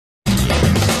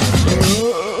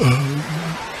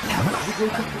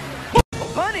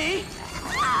Bunny?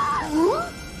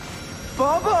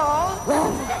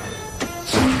 Bubble?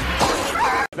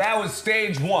 That was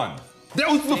stage one. That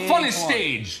was the funnest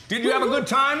stage. Did you have a good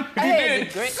time? If you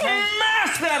did,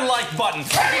 smash that like button.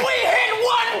 And we hit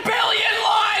 1 billion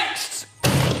likes!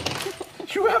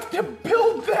 You have to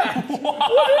build that. What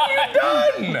have you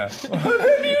done? What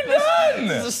have you done?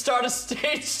 This is the start of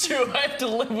stage 2. I have to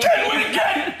live with Can we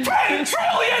get 10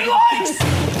 trillion likes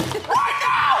right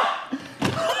now?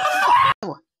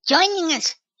 Joining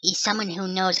us is someone who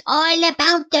knows all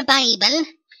about the Bible.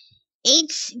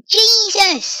 It's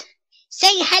Jesus!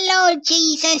 Say hello,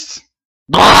 Jesus!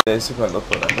 10 sekunder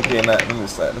på det. Nu griner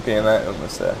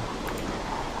jeg.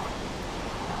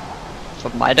 For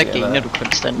mig der gainer du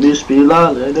konstant. Vi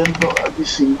spiller den på, at vi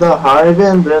siger hej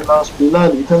ven, og spiller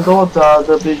en liten dota,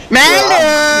 der bliver...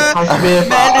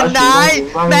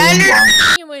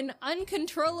 Genuine,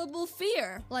 uncontrollable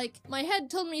fear. Like, my head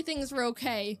told me things were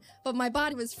okay, but my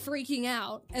body was freaking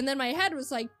out. And then my head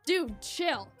was like, dude,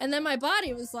 chill. And then my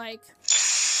body was like...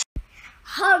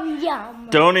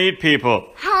 Don't eat people.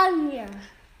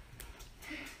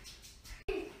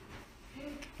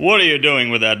 What are you doing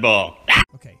with that ball?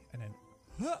 Okay, and then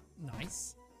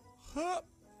nice.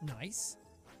 Nice.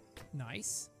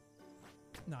 Nice.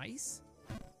 Nice.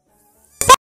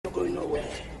 You're going nowhere.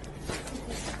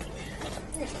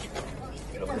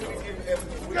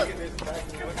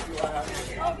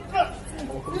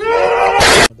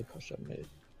 The push I made.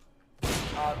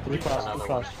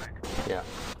 Flash. Yeah.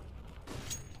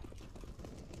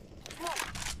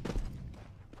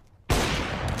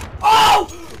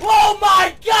 Oh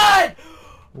my god!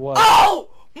 What? Oh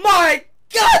my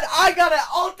god! I got an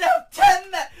alt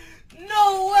F10 that.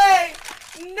 No way!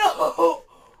 No!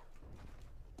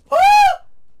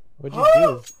 What'd you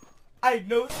do? I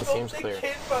know something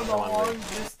came from a long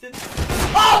distance.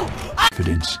 Oh!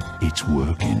 Evidence, it's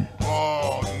working.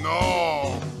 Oh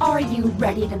no! Are you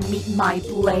ready to meet my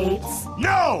blades?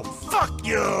 No! Fuck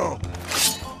you!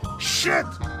 Shit!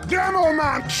 Demo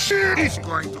man! Shit! He's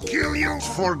going to kill you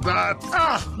for that!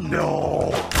 Ah,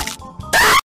 no!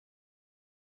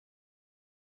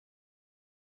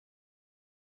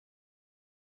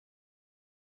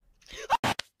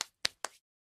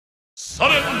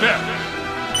 Sudden death!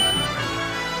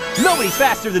 Nobody's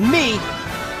faster than me!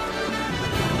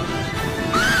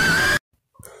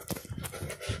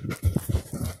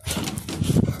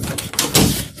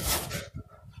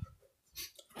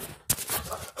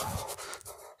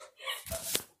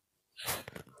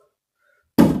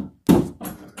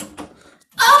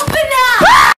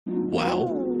 Wow.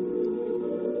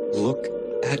 Look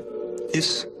at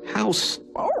this house.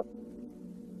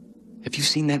 Have you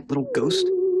seen that little ghost?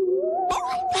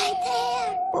 Right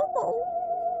there!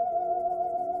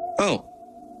 Oh.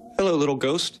 Hello, little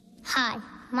ghost. Hi,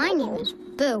 my name is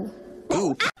Boo.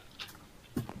 Boo.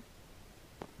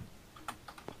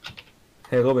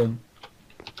 Hey Robin.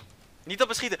 Niet op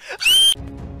beschieten.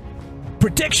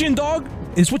 Protection, dog,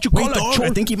 is what you call Dog, I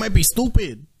think he might be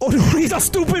stupid. Oh, no, he's not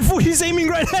stupid, fool. He's aiming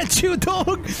right at you,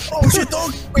 dog. Oh shit,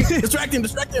 dog! Wait, distract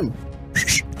him!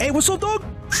 Hey, what's up, dog?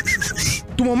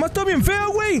 Tu mamá está bien fea,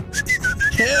 güey.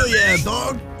 Hell yeah,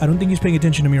 dog! I don't think he's paying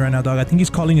attention to me right now, dog. I think he's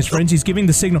calling his friends. He's giving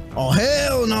the signal. Oh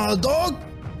hell no, dog!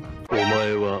 お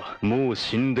前はもう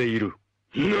死んでいる。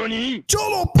何?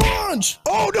 Cholo punch!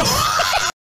 Oh no!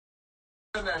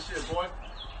 That shit, boy.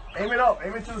 Aim it up.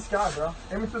 Aim it to the sky, bro.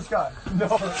 Aim it to the sky. No.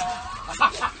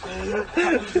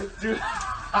 Dude.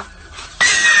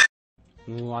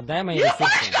 Ну, отдай мои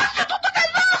ресурсы.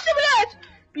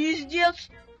 Пиздец!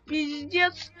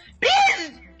 Пиздец!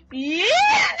 Пиздец!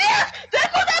 Ты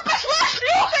куда пошла,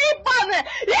 шлюха ебаная?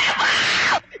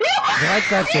 Давай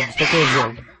как-то такой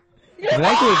же.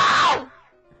 Давайте.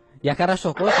 Я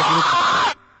хорошо, просто